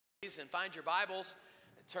And find your Bibles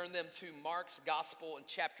and turn them to Mark's Gospel in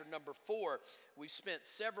chapter number 4. We've spent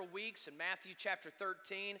several weeks in Matthew chapter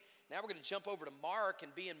 13. Now we're going to jump over to Mark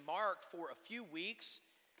and be in Mark for a few weeks.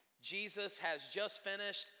 Jesus has just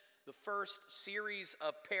finished the first series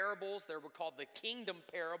of parables. They were called the Kingdom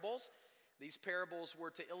Parables. These parables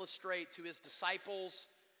were to illustrate to his disciples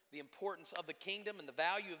the importance of the kingdom and the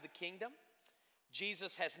value of the kingdom.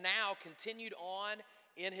 Jesus has now continued on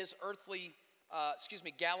in his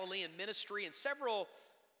Galilean ministry, and several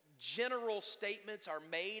general statements are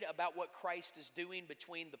made about what Christ is doing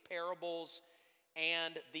between the parables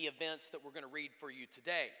and the events that we're going to read for you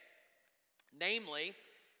today. Namely,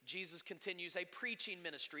 Jesus continues a preaching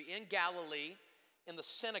ministry in Galilee, in the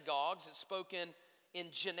synagogues. It's spoken in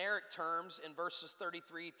generic terms in verses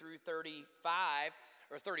 33 through 35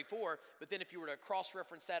 or 34, but then if you were to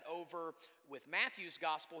cross-reference that over with Matthew's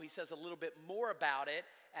gospel, he says a little bit more about it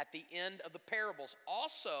at the end of the parables.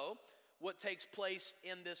 Also, what takes place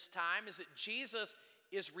in this time is that Jesus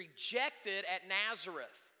is rejected at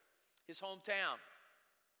Nazareth, his hometown,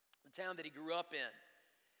 the town that he grew up in.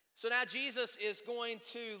 So now Jesus is going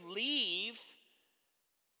to leave,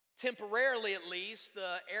 temporarily at least,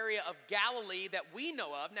 the area of Galilee that we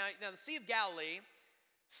know of. Now the Sea of Galilee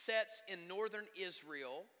sets in northern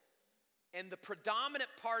Israel, and the predominant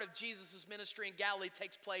part of Jesus' ministry in Galilee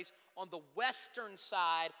takes place on the western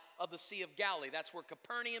side of the Sea of Galilee. That's where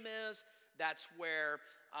Capernaum is. That's where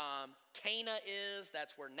Cana is.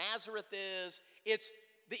 That's where Nazareth is. It's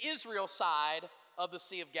the Israel side of the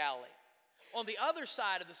Sea of Galilee. On the other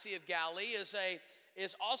side of the Sea of Galilee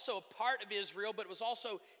is also a part of Israel, but it was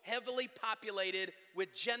also heavily populated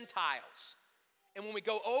with Gentiles. And when we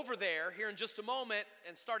go over there here in just a moment,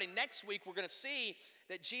 and starting next week, we're going to see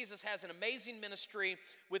that Jesus has an amazing ministry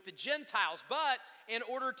with the Gentiles. But in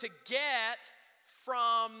order to get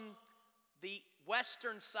from the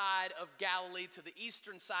western side of Galilee to the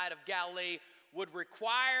eastern side of Galilee would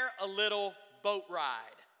require a little boat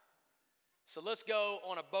ride. So let's go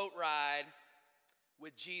on a boat ride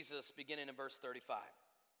with Jesus beginning in verse 35.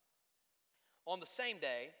 On the same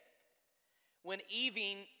day, when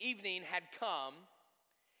evening had come,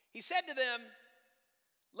 he said to them,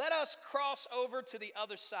 "Let us cross over to the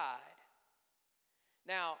other side."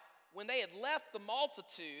 Now, when they had left the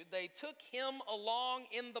multitude, they took him along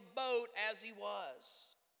in the boat as he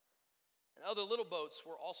was. And other little boats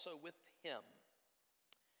were also with him.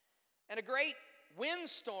 And a great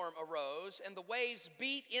windstorm arose, and the waves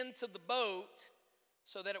beat into the boat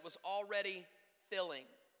so that it was already filling.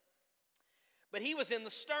 But he was in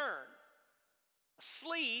the stern,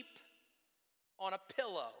 asleep on a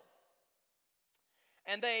pillow.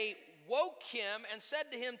 And they woke him and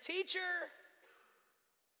said to him, "Teacher,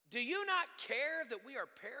 do you not care that we are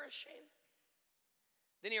perishing?"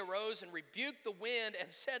 Then he arose and rebuked the wind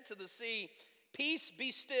and said to the sea, "Peace,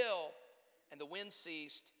 be still." And the wind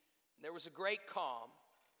ceased, and there was a great calm.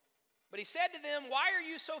 But he said to them, "Why are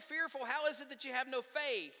you so fearful? How is it that you have no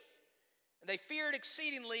faith?" And they feared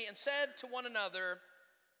exceedingly and said to one another,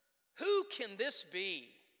 "Who can this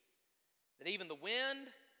be, that even the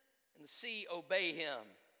wind and the sea obey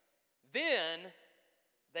him?" Then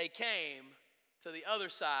they came to the other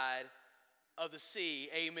side of the sea.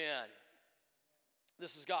 Amen.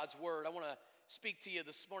 This is God's word. I want to speak to you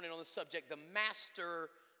this morning on the subject, the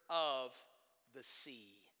master of the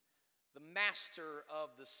sea. The master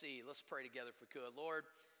of the sea. Let's pray together if we could. Lord,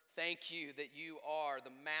 thank you that you are the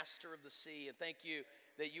master of the sea, and thank you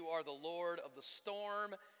that you are the Lord of the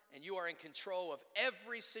storm, and you are in control of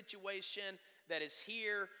every situation that is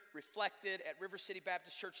here reflected at River City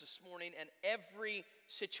Baptist Church this morning, and every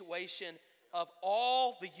situation of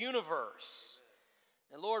all the universe.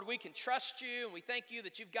 And Lord, we can trust you, and we thank you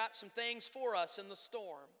that you've got some things for us in the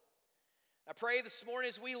storm. I pray this morning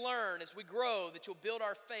as we learn, as we grow, that you'll build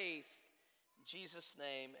our faith. In Jesus'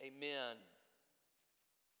 name, amen.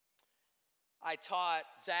 I taught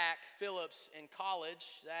Zach Phillips in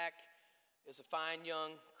college. Zach is a fine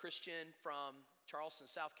young Christian from Charleston,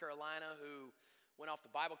 South Carolina, who went off to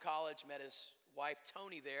Bible college, met his wife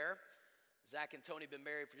Tony there. Zach and Tony have been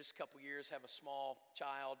married for just a couple years, have a small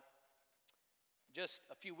child. Just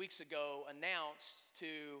a few weeks ago, announced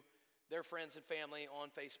to their friends and family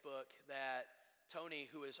on Facebook that Tony,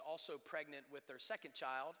 who is also pregnant with their second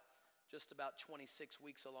child, just about 26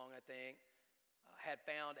 weeks along, I think, had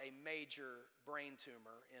found a major brain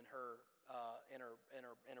tumor in her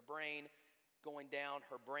brain, going down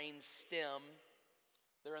her brain stem.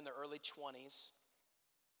 They're in their early 20s.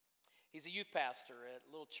 He's a youth pastor at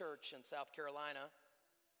a little church in South Carolina.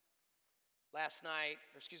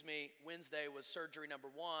 Wednesday was surgery number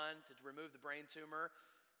 1 to remove the brain tumor.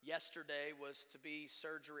 Yesterday was to be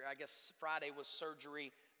surgery. I guess Friday was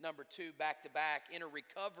surgery number 2 back to back. In her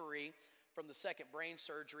recovery from the second brain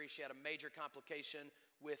surgery, she had a major complication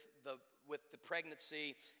with the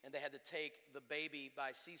pregnancy, and they had to take the baby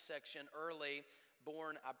by C-section early,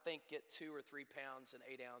 born, I think, at 2 or 3 pounds and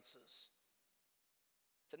 8 ounces.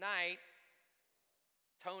 Tonight,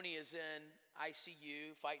 Tony is in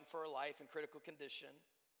ICU, fighting for her life in critical condition.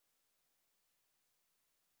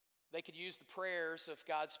 They could use the prayers of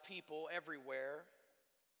God's people everywhere.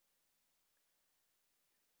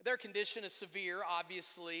 Their condition is severe,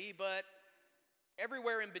 obviously, but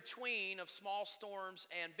everywhere in between of small storms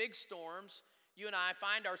and big storms, you and I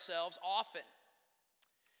find ourselves often.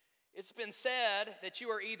 It's been said that you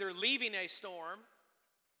are either leaving a storm,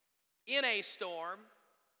 in a storm,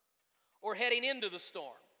 or heading into the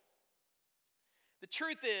storm. The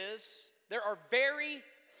truth is, there are very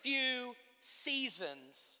few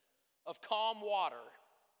seasons of calm water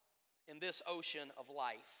in this ocean of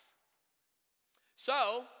life.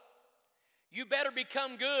 So, you better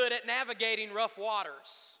become good at navigating rough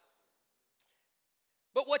waters.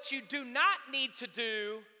 But what you do not need to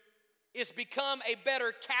do is become a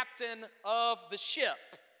better captain of the ship.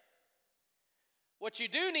 What you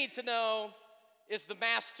do need to know is the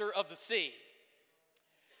master of the sea.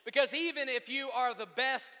 Because even if you are the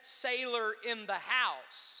best sailor in the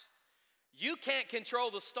house, you can't control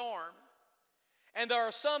the storm. And there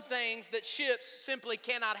are some things that ships simply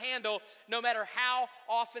cannot handle, no matter how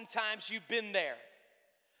oftentimes you've been there.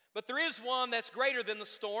 But there is one that's greater than the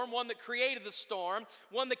storm, one that created the storm,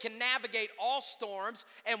 one that can navigate all storms,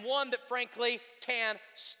 and one that frankly can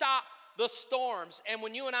stop the storms. And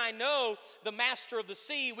when you and I know the master of the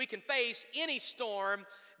sea, we can face any storm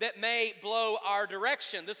that may blow our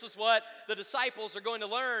direction. This is what the disciples are going to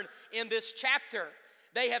learn in this chapter.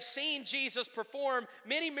 They have seen Jesus perform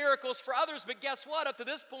many miracles for others, but guess what? Up to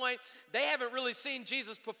this point, they haven't really seen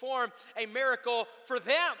Jesus perform a miracle for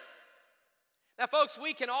them. Now, folks,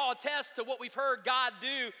 we can all attest to what we've heard God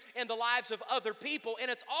do in the lives of other people, and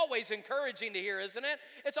it's always encouraging to hear, isn't it?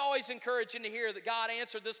 It's always encouraging to hear that God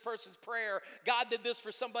answered this person's prayer, God did this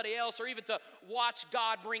for somebody else, or even to watch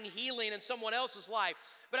God bring healing in someone else's life.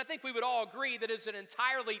 But I think we would all agree that it's an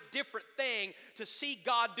entirely different thing to see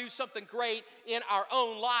God do something great in our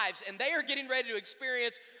own lives. And they are getting ready to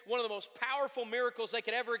experience one of the most powerful miracles they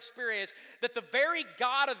could ever experience, that the very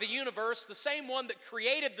God of the universe, the same one that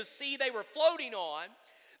created the sea they were floating on,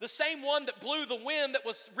 the same one that blew the wind that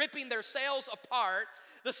was ripping their sails apart,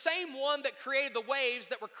 the same one that created the waves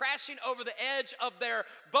that were crashing over the edge of their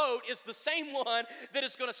boat is the same one that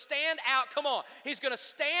is going to stand out. Come on. He's going to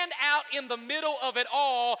stand out in the middle of it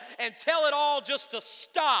all and tell it all just to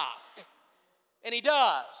stop. And he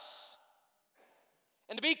does.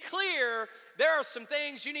 And to be clear, there are some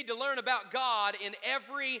things you need to learn about God in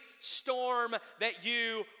every storm that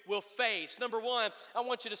you will face. Number one, I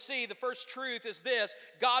want you to see the first truth is this: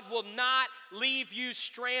 God will not leave you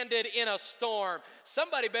stranded in a storm.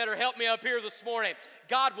 Somebody better help me up here this morning.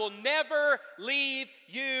 God will never leave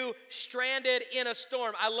you stranded in a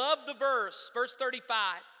storm. I love the verse 35.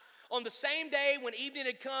 On the same day when evening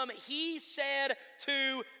had come, he said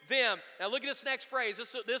to them. Now look at this next phrase.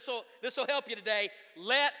 This will help you today.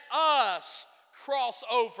 Let us cross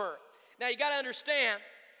over. Now you got to understand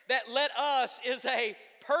that let us is a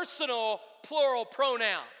personal plural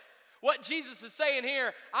pronoun. What Jesus is saying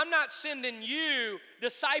here, I'm not sending you,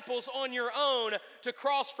 disciples, on your own to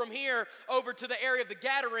cross from here over to the area of the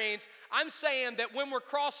Gadarenes. I'm saying that when we're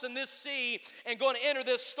crossing this sea and going to enter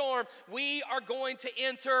this storm, we are going to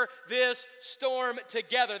enter this storm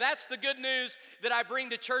together. That's the good news that I bring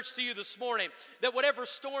to church to you this morning. That whatever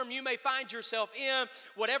storm you may find yourself in,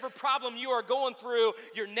 whatever problem you are going through,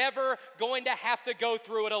 you're never going to have to go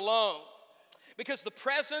through it alone. Because the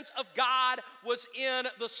presence of God was in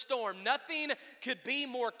the storm. Nothing could be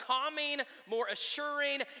more calming, more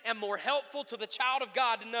assuring, and more helpful to the child of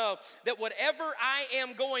God to know that whatever I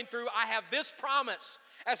am going through, I have this promise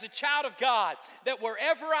as a child of God, that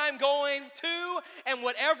wherever I'm going to and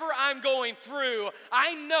whatever I'm going through,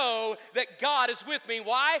 I know that God is with me.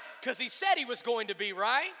 Why? Because he said he was going to be,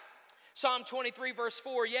 right? Psalm 23 verse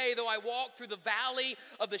 4, yea, though I walk through the valley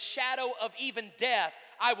of the shadow of even death,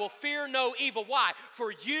 I will fear no evil. Why?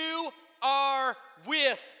 For you are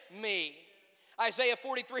with me. Isaiah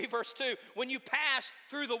 43 verse 2, when you pass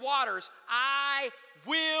through the waters, I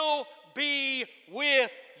will be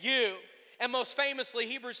with you. And most famously,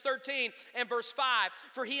 Hebrews 13 and verse 5,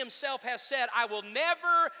 for he himself has said, I will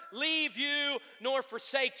never leave you nor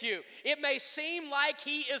forsake you. It may seem like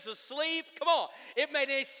he is asleep. Come on. It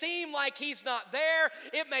may seem like he's not there.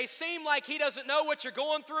 It may seem like he doesn't know what you're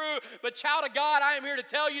going through. But child of God, I am here to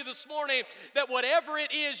tell you this morning that whatever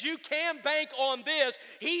it is, you can bank on this.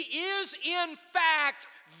 He is in fact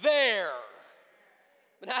there.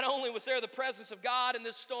 But not only was there the presence of God in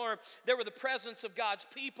this storm, there were the presence of God's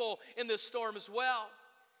people in this storm as well.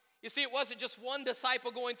 You see, it wasn't just one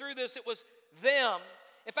disciple going through this, it was them.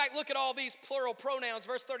 In fact, look at all these plural pronouns.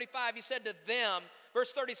 Verse 35, he said to them.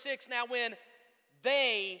 Verse 36, now when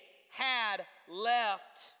they had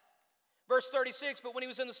left. Verse 36, but when he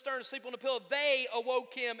was in the stern asleep on the pillow, they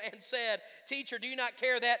awoke him and said, Teacher, do you not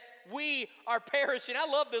care that we are perishing? I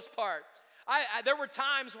love this part. There were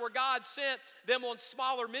times where God sent them on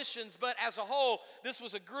smaller missions, but as a whole, this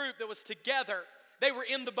was a group that was together. They were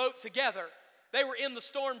in the boat together. They were in the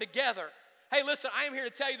storm together. Hey, listen, I am here to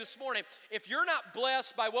tell you this morning, if you're not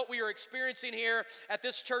blessed by what we are experiencing here at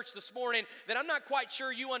this church this morning, then I'm not quite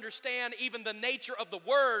sure you understand even the nature of the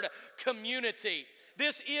word community.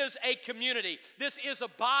 This is a community. This is a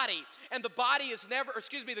body. And the body is never,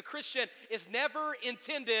 the Christian is never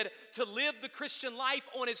intended to live the Christian life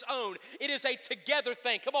on his own. It is a together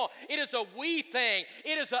thing. Come on. It is a we thing.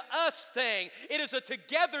 It is a us thing. It is a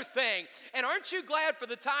together thing. And aren't you glad for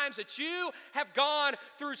the times that you have gone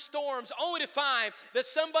through storms only to find that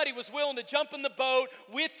somebody was willing to jump in the boat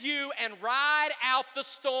with you and ride out the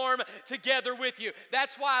storm together with you?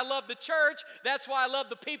 That's why I love the church. That's why I love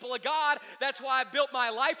the people of God. That's why I built my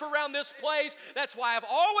life around this place. That's why I've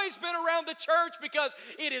always been around the church, because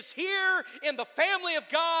it is here in the family of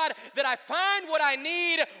God that I find what I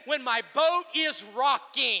need when my boat is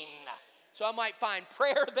rocking. So I might find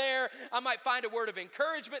prayer there. I might find a word of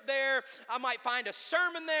encouragement there. I might find a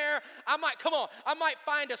sermon there. I might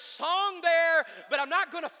find a song there, but I'm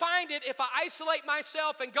not going to find it if I isolate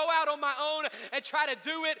myself and go out on my own and try to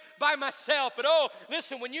do it by myself. But oh,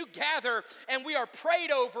 listen, when you gather and we are prayed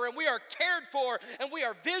over and we are cared for and we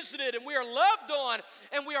are visited and we are loved on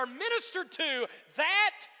and we are ministered to,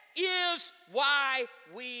 that is why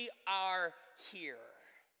we are here.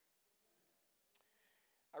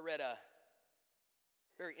 I read a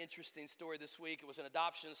very interesting story this week. It was an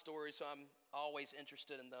adoption story, so I'm always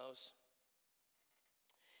interested in those.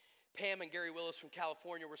 Pam and Gary Willis from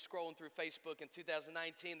California were scrolling through Facebook in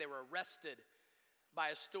 2019. They were arrested by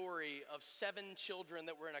a story of 7 children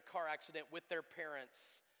that were in a car accident with their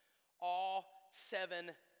parents. All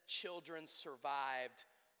 7 children survived.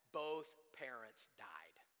 Both parents died.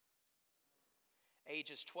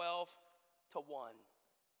 Ages 12 to 1.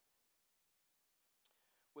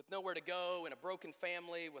 With nowhere to go, in a broken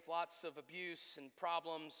family, with lots of abuse and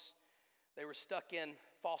problems, they were stuck in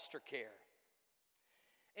foster care.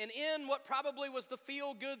 And in what probably was the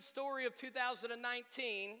feel-good story of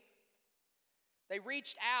 2019, they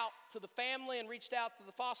reached out to the family and reached out to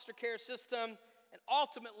the foster care system and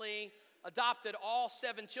ultimately adopted all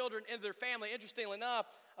 7 children into their family. Interestingly enough,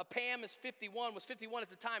 Pam was 51 at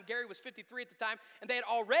the time, Gary was 53 at the time, and they had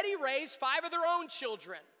already raised 5 of their own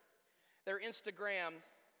children. Their Instagram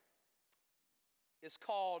is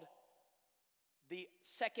called the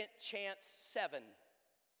Second Chance 7.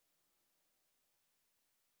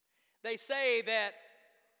 They say that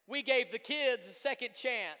we gave the kids a second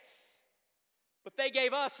chance, but they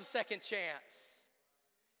gave us a second chance.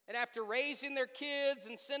 And after raising their kids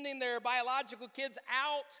and sending their biological kids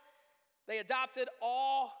out, they adopted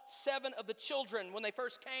all 7 of the children. When they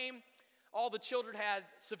first came, all the children had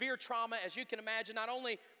severe trauma, as you can imagine, not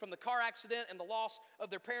only from the car accident and the loss of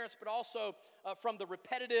their parents, but also from the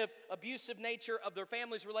repetitive, abusive nature of their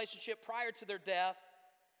family's relationship prior to their death.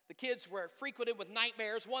 The kids were frequented with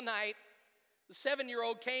nightmares. One night, the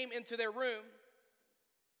 7-year-old came into their room.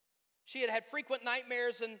 She had frequent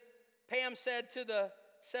nightmares, and Pam said to the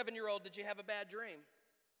 7-year-old, "Did you have a bad dream?"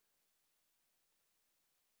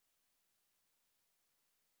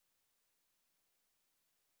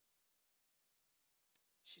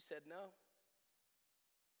 She said, "No.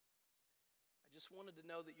 I just wanted to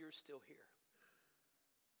know that you're still here."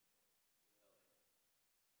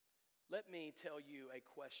 Let me tell you a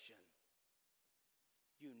question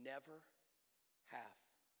you never have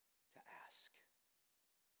to ask.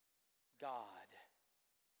 God,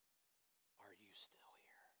 are you still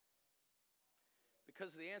here?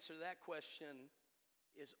 Because the answer to that question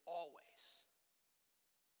is always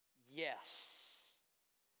yes.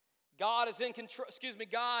 God is in control.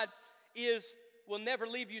 God will never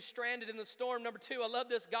leave you stranded in the storm. Number 2, I love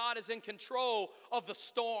this. God is in control of the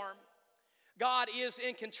storm. God is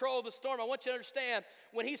in control of the storm. I want you to understand,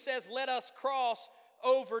 when he says, let us cross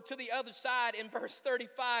over to the other side in verse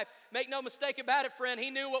 35, make no mistake about it, friend,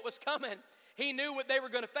 he knew what was coming. He knew what they were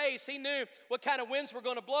going to face. He knew what kind of winds were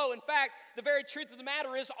going to blow. In fact, the very truth of the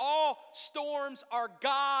matter is all storms are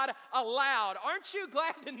God allowed. Aren't you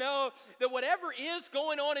glad to know that whatever is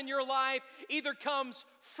going on in your life either comes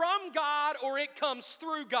from God or it comes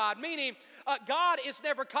through God? Meaning, God is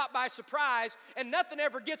never caught by surprise, and nothing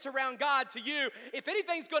ever gets around God to you. If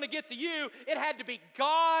anything's going to get to you, it had to be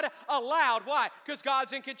God allowed. Why? Because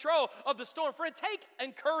God's in control of the storm. Friend, take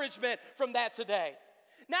encouragement from that today.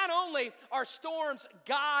 Not only are storms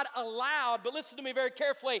God allowed, but listen to me very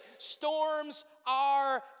carefully, storms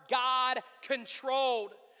are God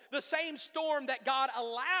controlled. The same storm that God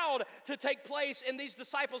allowed to take place in these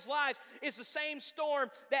disciples' lives is the same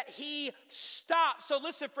storm that he stopped. So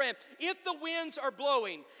listen, friend, if the winds are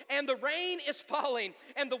blowing and the rain is falling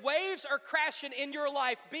and the waves are crashing in your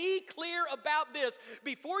life, be clear about this.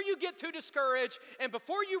 Before you get too discouraged and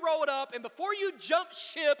before you roll it up and before you jump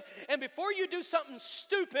ship and before you do something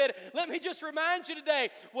stupid, let me just remind you today,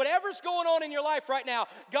 whatever's going on in your life right now,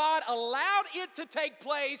 God allowed it to take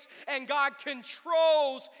place and God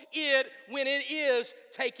controls it when it is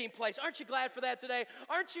taking place. Aren't you glad for that today?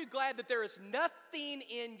 Aren't you glad that there is nothing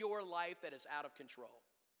in your life that is out of control?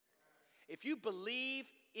 If you believe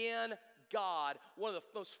in God, one of the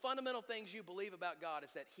most fundamental things you believe about God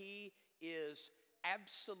is that he is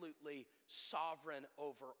absolutely sovereign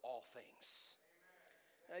over all things.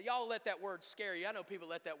 Y'all let that word scare you. I know people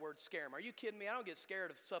let that word scare them. Are you kidding me? I don't get scared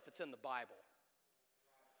of stuff that's in the Bible.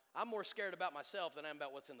 I'm more scared about myself than I am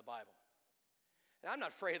about what's in the Bible. And I'm not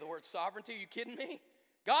afraid of the word sovereignty. Are you kidding me?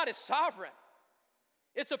 God is sovereign.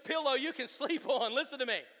 It's a pillow you can sleep on. Listen to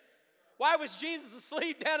me. Why was Jesus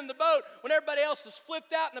asleep down in the boat when everybody else was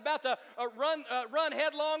flipped out and about to run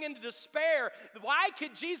headlong into despair? Why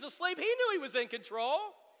could Jesus sleep? He knew he was in control.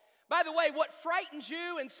 By the way, what frightens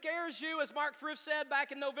you and scares you, as Mark Thrift said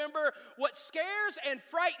back in November, what scares and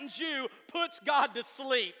frightens you puts God to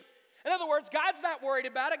sleep. In other words, God's not worried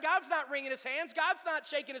about it. God's not wringing his hands. God's not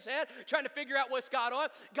shaking his head trying to figure out what's going on.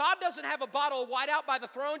 God doesn't have a bottle of whiteout by the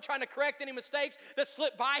throne trying to correct any mistakes that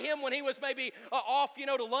slipped by him when he was maybe off,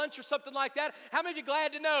 to lunch or something like that. How many of you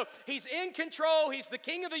glad to know he's in control? He's the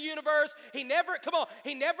king of the universe. He never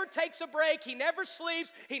takes a break. He never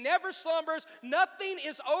sleeps. He never slumbers. Nothing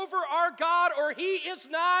is over our God, or he is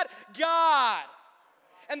not God.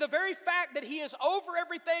 And the very fact that he is over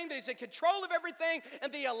everything, that he's in control of everything,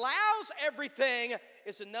 and that he allows everything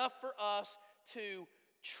is enough for us to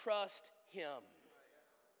trust him.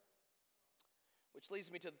 Which leads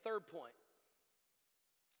me to the third point.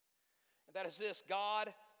 And that is this: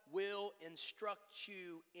 God will instruct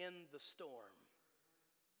you in the storm.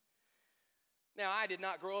 Now, I did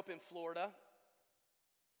not grow up in Florida.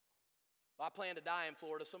 Well, I plan to die in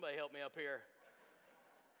Florida. Somebody help me up here.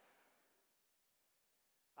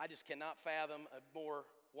 I just cannot fathom a more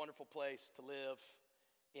wonderful place to live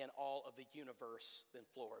in all of the universe than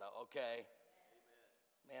Florida, okay?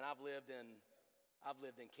 Man, I've lived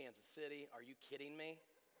in Kansas City. Are you kidding me?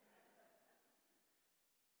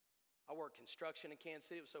 I worked construction in Kansas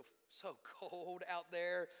City. It was so cold out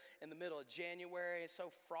there in the middle of January. It's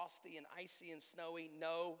so frosty and icy and snowy.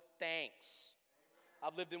 No thanks.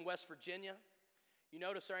 I've lived in West Virginia. You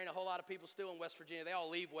notice there ain't a whole lot of people still in West Virginia. They all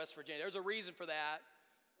leave West Virginia. There's a reason for that.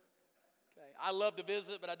 Okay. I love to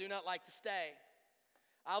visit, but I do not like to stay.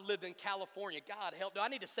 I've lived in California. God help. Do I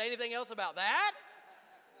need to say anything else about that?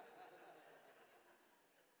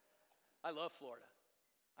 I love Florida.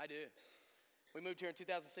 I do. We moved here in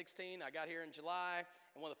 2016. I got here in July,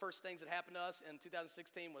 and one of the first things that happened to us in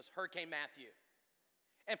 2016 was Hurricane Matthew.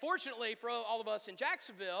 And fortunately for all of us in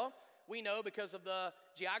Jacksonville, we know because of the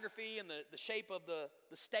geography and the shape of the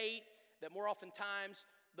state that more oftentimes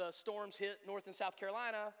the storms hit North and South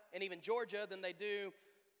Carolina and even Georgia than they do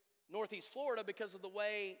Northeast Florida because of the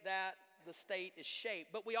way that the state is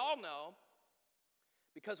shaped. But we all know,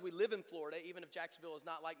 because we live in Florida, even if Jacksonville is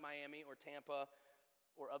not like Miami or Tampa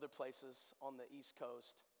or other places on the East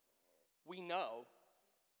Coast, we know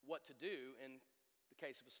what to do in the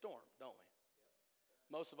case of a storm, don't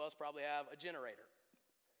we? Most of us probably have a generator.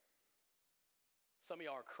 Some of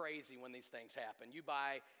y'all are crazy when these things happen.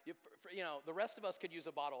 The rest of us could use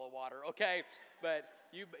a bottle of water, okay? But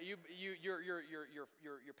your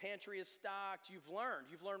pantry is stocked. You've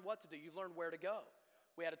learned what to do. You've learned where to go.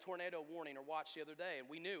 We had a tornado warning or watch the other day, and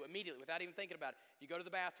we knew immediately, without even thinking about it. You go to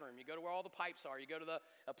the bathroom. You go to where all the pipes are. You go to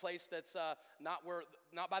a place that's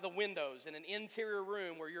not by the windows, in an interior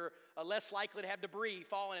room where you're less likely to have debris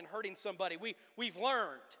falling and hurting somebody. We've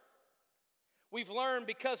learned. We've learned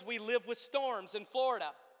because we live with storms in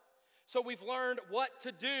Florida. So we've learned what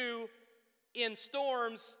to do in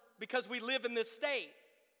storms because we live in this state.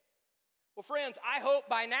 Well, friends, I hope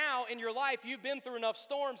by now in your life you've been through enough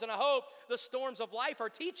storms, and I hope the storms of life are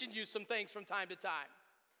teaching you some things from time to time.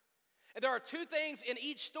 And there are two things in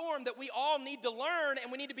each storm that we all need to learn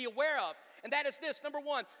and we need to be aware of. And that is this. Number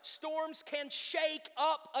one, storms can shake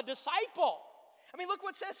up a disciple. I mean, look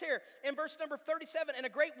what it says here in verse number 37. And a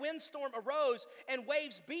great windstorm arose and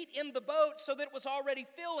waves beat in the boat so that it was already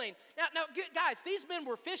filling. Now, guys, these men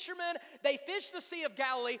were fishermen. They fished the Sea of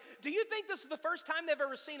Galilee. Do you think this is the first time they've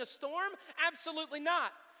ever seen a storm? Absolutely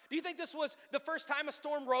not. Do you think this was the first time a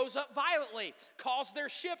storm rose up violently, caused their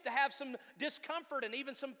ship to have some discomfort and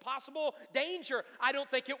even some possible danger? I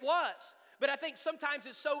don't think it was. But I think sometimes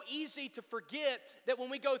it's so easy to forget that when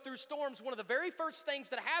we go through storms, one of the very first things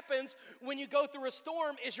that happens when you go through a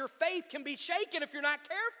storm is your faith can be shaken if you're not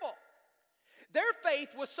careful. Their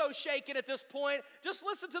faith was so shaken at this point. Just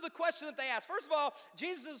listen to the question that they asked. First of all,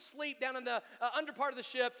 Jesus is asleep down in the under part of the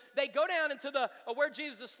ship. They go down into the where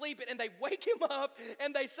Jesus is sleeping, and they wake him up,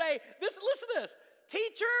 and they say, listen to this.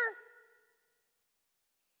 Teacher,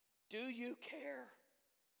 do you care?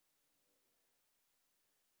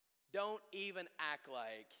 Don't even act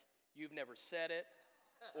like you've never said it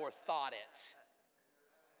or thought it.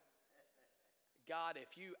 God,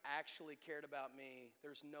 if you actually cared about me,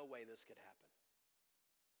 there's no way this could happen.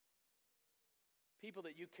 People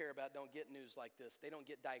that you care about don't get news like this. They don't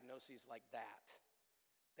get diagnoses like that.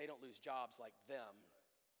 They don't lose jobs like them.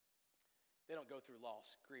 They don't go through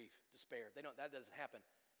loss, grief, despair. That doesn't happen.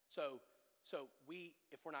 So we,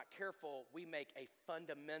 if we're not careful, we make a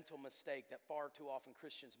fundamental mistake that far too often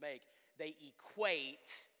Christians make. They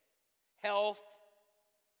equate health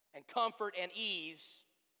and comfort and ease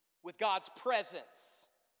with God's presence.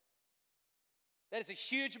 That is a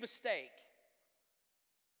huge mistake.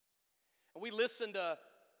 And we listen to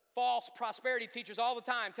false prosperity teachers all the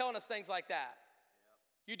time telling us things like that.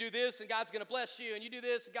 You do this and God's going to bless you, and you do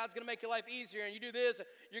this and God's going to make your life easier, and you do this and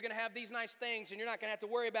you're going to have these nice things, and you're not going to have to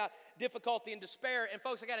worry about difficulty and despair. And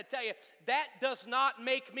folks, I got to tell you, that does not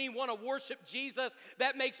make me want to worship Jesus.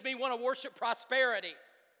 That makes me want to worship prosperity.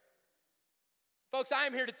 Folks, I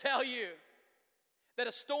am here to tell you that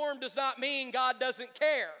a storm does not mean God doesn't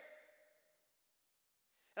care.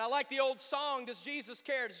 And I like the old song, does Jesus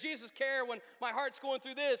care? Does Jesus care when my heart's going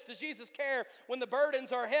through this? Does Jesus care when the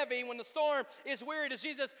burdens are heavy, when the storm is weary? Does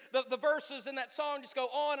Jesus, the verses in that song just go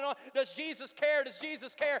on and on. Does Jesus care? Does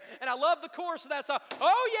Jesus care? And I love the chorus of that song.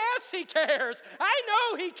 Oh, yes, he cares. I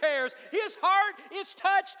know he cares. His heart is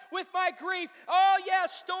touched with my grief. Oh,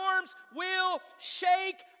 yes, storms will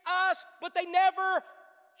shake us, but they never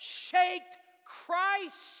shaked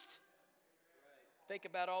Christ. Think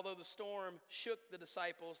about, although the storm shook the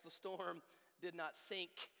disciples, the storm did not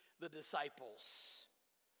sink the disciples.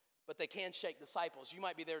 But they can shake disciples. You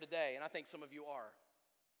might be there today, and I think some of you are.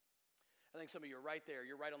 I think some of you are right there.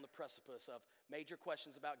 You're right on the precipice of major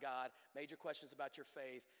questions about God, major questions about your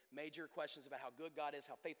faith, major questions about how good God is,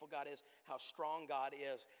 how faithful God is, how strong God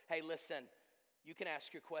is. Hey, listen, you can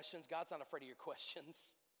ask your questions. God's not afraid of your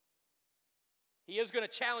questions. He is going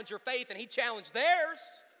to challenge your faith, and he challenged theirs.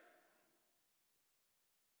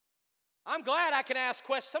 I'm glad I can ask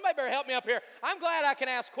questions. Somebody better help me up here. I'm glad I can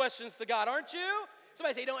ask questions to God, aren't you?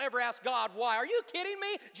 Somebody say, don't ever ask God why. Are you kidding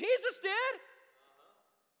me? Jesus did.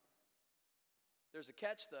 There's a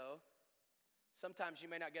catch, though. Sometimes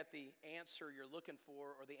you may not get the answer you're looking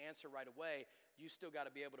for or the answer right away. You still got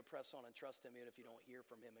to be able to press on and trust him even if you don't hear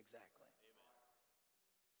from him exactly. Amen.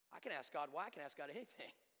 I can ask God why. I can ask God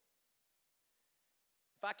anything.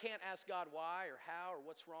 If I can't ask God why or how or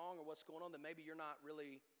what's wrong or what's going on, then maybe you're not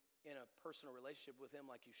really in a personal relationship with him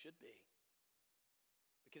like you should be.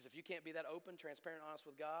 Because if you can't be that open, transparent, honest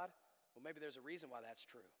with God, well, maybe there's a reason why that's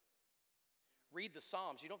true. Read the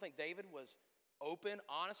Psalms. You don't think David was open,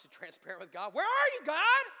 honest, and transparent with God? Where are you,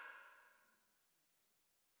 God?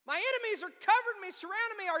 My enemies are covering me,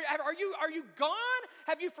 surrounding me. Are you gone?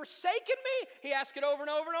 Have you forsaken me? He asked it over and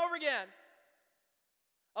over and over again.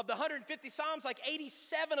 Of the 150 Psalms, like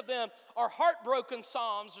 87 of them are heartbroken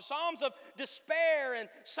Psalms, or Psalms of despair and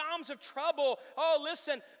Psalms of trouble. Oh,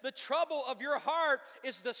 listen, the trouble of your heart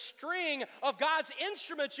is the string of God's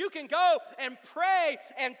instruments. You can go and pray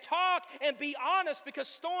and talk and be honest because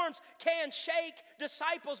storms can shake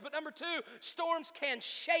disciples. But number two, storms can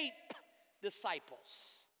shape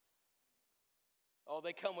disciples. Oh,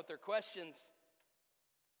 they come with their questions.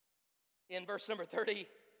 In verse number 38,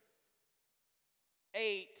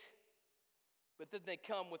 but then they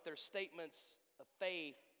come with their statements of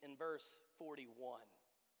faith in verse 41.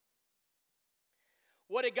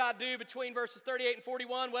 What did God do between verses 38 and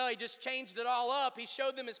 41? Well, he just changed it all up. He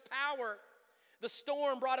showed them his power. The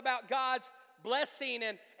storm brought about God's blessing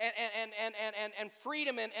and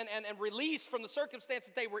freedom and release from the circumstance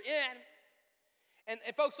that they were in.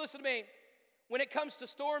 And folks, listen to me. When it comes to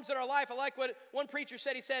storms in our life, I like what one preacher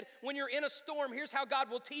said. He said, when you're in a storm, here's how God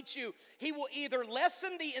will teach you. He will either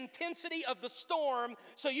lessen the intensity of the storm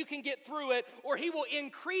so you can get through it, or he will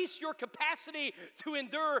increase your capacity to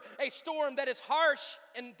endure a storm that is harsh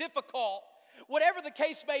and difficult. Whatever the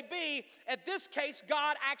case may be, at this case,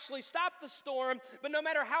 God actually stopped the storm, but no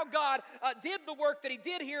matter how God did the work that he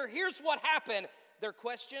did here, here's what happened. Their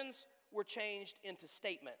questions were changed into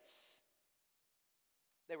statements.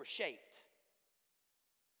 They were shaped.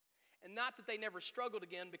 And not that they never struggled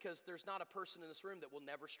again, because there's not a person in this room that will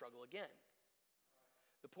never struggle again.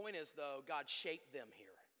 The point is, though, God shaped them here.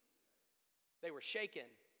 They were shaken,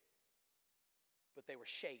 but they were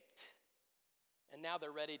shaped. And now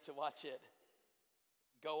they're ready to watch it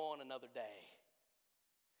go on another day.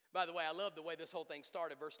 By the way, I love the way this whole thing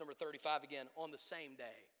started. Verse number 35 again, on the same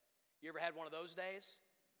day. You ever had one of those days?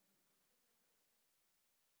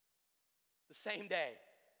 The same day.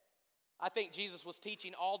 I think Jesus was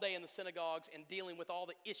teaching all day in the synagogues and dealing with all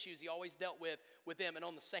the issues he always dealt with them, and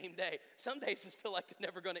on the same day. Some days just feel like they're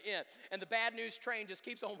never going to end. And the bad news train just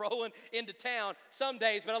keeps on rolling into town some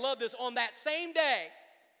days. But I love this. On that same day,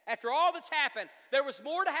 after all that's happened, there was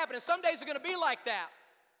more to happen. And some days are going to be like that.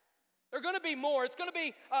 There are going to be more. There's going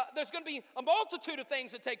to be a multitude of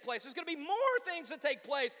things that take place. There's going to be more things that take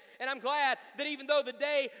place. And I'm glad that even though the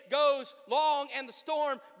day goes long and the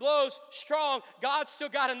storm blows strong, God's still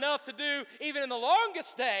got enough to do even in the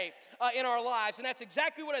longest day in our lives. And that's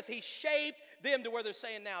exactly what it is. He shaped them to where they're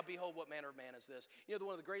saying now, behold, what manner of man is this? You know,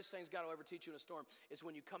 one of the greatest things God will ever teach you in a storm is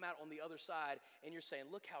when you come out on the other side and you're saying,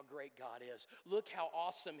 look how great God is. Look how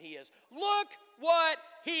awesome he is. Look what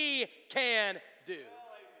he can do.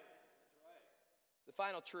 The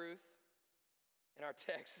final truth in our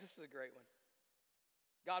text, this is a great one.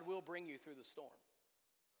 God will bring you through the storm.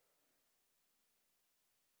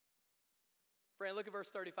 Friend, look at verse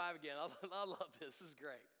 35 again. I love this. This is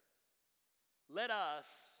great. Let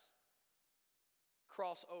us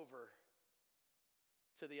cross over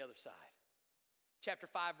to the other side. Chapter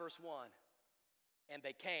 5, verse 1. And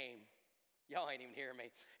they came. Y'all ain't even hearing me.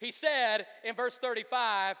 He said in verse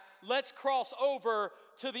 35, let's cross over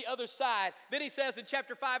to the other side. Then he says in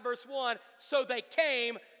chapter 5, verse 1, so they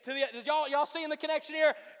came to the, y'all seeing the connection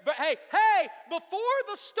here? But hey, before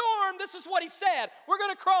the storm, this is what he said. We're going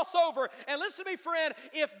to cross over. And listen to me, friend,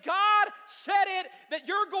 if God said it, that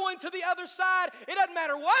you're going to the other side, it doesn't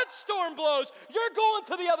matter what storm blows, you're going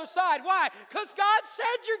to the other side. Why? Because God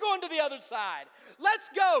said you're going to the other side. Let's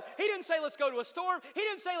go. He didn't say let's go to a storm. He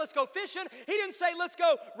didn't say let's go fishing. He didn't say let's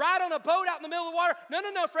go ride on a boat out in the middle of the water.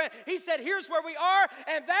 No, friend. He said here's where we are,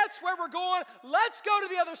 and that's where we're going. Let's go to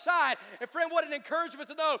the other side. And friend, what an encouragement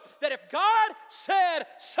to know that if God said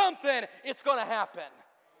something, it's going to happen.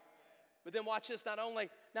 But then watch this. Not only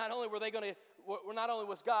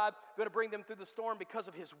was God going to bring them through the storm because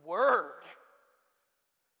of his word,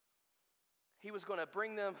 he was going to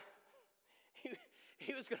bring them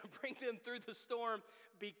he was going to bring them through the storm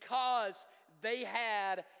because they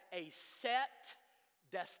had a set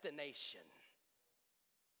destination.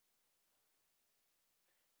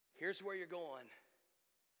 Here's where you're going,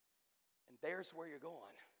 and there's where you're going.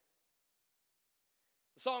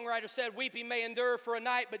 The songwriter said, weeping may endure for a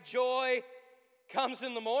night, but joy comes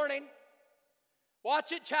in the morning.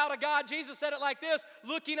 Watch it, child of God. Jesus said it like this,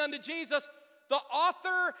 looking unto Jesus, the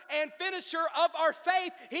author and finisher of our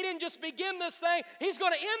faith. He didn't just begin this thing, he's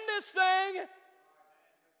going to end this thing.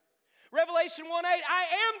 Revelation 1:8, I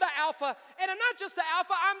am the Alpha, and I'm not just the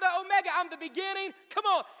Alpha, I'm the Omega, I'm the beginning, come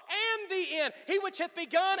on, and the end. He which hath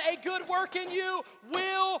begun a good work in you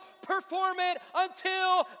will perform it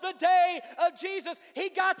until the day of Jesus. He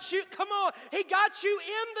got you, come on, he got you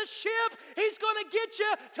in the ship. He's going to get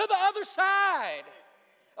you to the other side.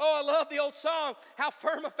 Oh, I love the old song, how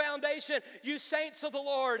firm a foundation, you saints of the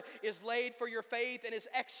Lord, is laid for your faith in his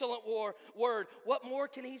excellent word. What more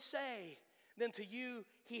can he say than to you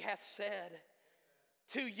he hath said?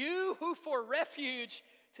 To you who for refuge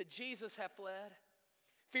to Jesus have fled.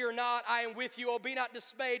 Fear not, I am with you. Oh, be not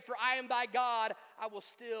dismayed, for I am thy God. I will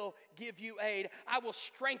still give you aid. I will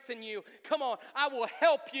strengthen you. Come on, I will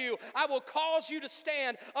help you. I will cause you to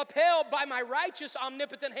stand upheld by my righteous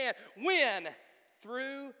omnipotent hand. When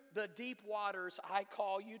through the deep waters I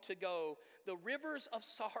call you to go, the rivers of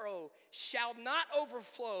sorrow shall not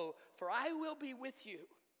overflow, for I will be with you.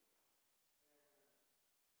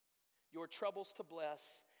 Your troubles to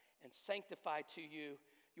bless and sanctify to you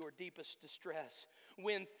your deepest distress.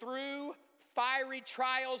 When through fiery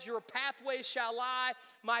trials your pathways shall lie,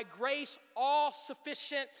 my grace all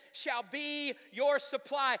sufficient shall be your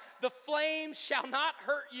supply. The flames shall not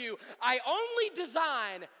hurt you. I only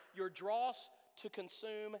design your dross to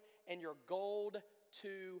consume and your gold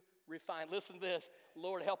to refine. Listen to this.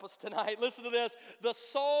 Lord, help us tonight. Listen to this. The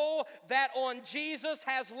soul that on Jesus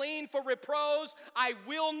has leaned for repose, I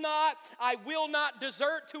will not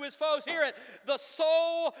desert to his foes. Hear it. The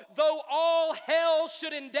soul, though all hell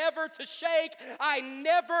should endeavor to shake, I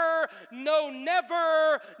never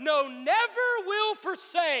will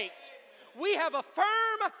forsake. We have a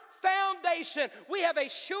firm foundation. We have a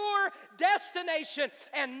sure destination,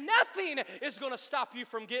 and nothing is going to stop you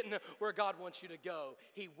from getting where God wants you to go.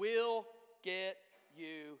 He will get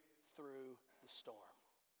you through the storm.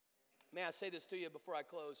 May I say this to you before I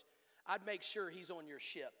close? I'd make sure he's on your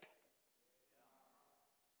ship.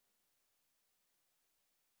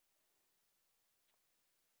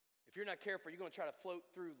 If you're not careful, you're going to try to float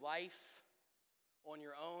through life on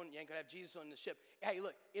your own. You ain't going to have Jesus on the ship. Hey,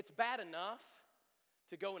 look, it's bad enough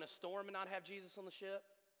to go in a storm and not have Jesus on the ship.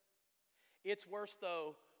 It's worse,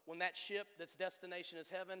 though, when that ship that's destination is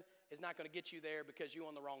heaven is not going to get you there because you're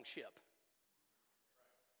on the wrong ship.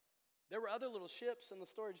 There were other little ships in the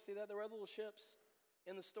story. Did you see that? There were other little ships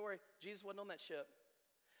in the story. Jesus wasn't on that ship.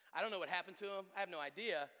 I don't know what happened to him. I have no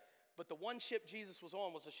idea. But the one ship Jesus was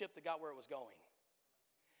on was the ship that got where it was going.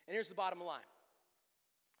 And here's the bottom line.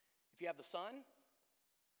 If you have the Son,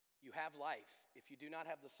 you have life. If you do not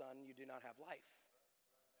have the Son, you do not have life.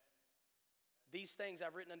 These things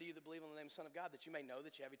I've written unto you that believe on the name of the Son of God, that you may know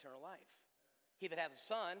that you have eternal life. He that hath the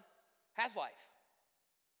Son has life.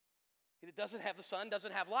 He that doesn't have the Son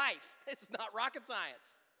doesn't have life. It's not rocket science.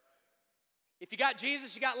 If you got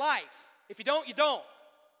Jesus, you got life. If you don't, you don't.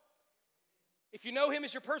 If you know him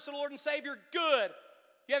as your personal Lord and Savior, good.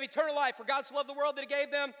 You have eternal life. For God so loved the world that he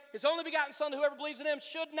gave them his only begotten Son, that whoever believes in him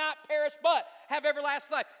should not perish, but have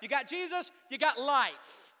everlasting life. You got Jesus, you got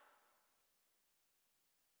life.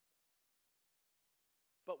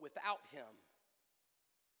 But without him,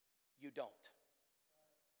 you don't.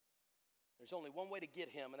 There's only one way to get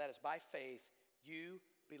him, and that is by faith. You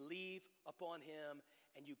believe upon him,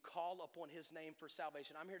 and you call upon his name for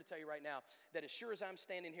salvation. I'm here to tell you right now that as sure as I'm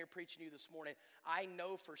standing here preaching to you this morning, I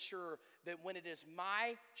know for sure that when it is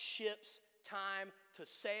my ship's time to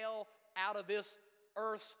sail out of this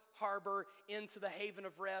earth's harbor into the haven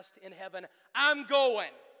of rest in heaven, I'm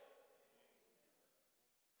going.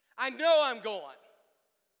 I know I'm going.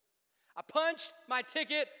 I punched my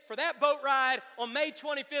ticket for that boat ride on May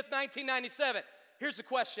 25th, 1997. Here's the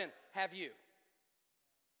question, have you?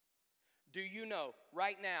 Do you know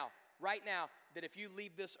right now, that if you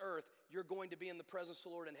leave this earth, you're going to be in the presence of the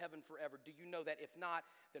Lord in heaven forever? Do you know that? If not,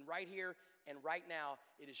 then right here and right now,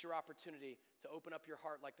 it is your opportunity to open up your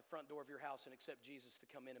heart like the front door of your house and accept Jesus to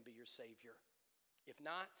come in and be your Savior. If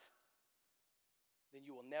not, then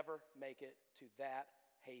you will never make it to that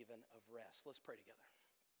haven of rest. Let's pray together.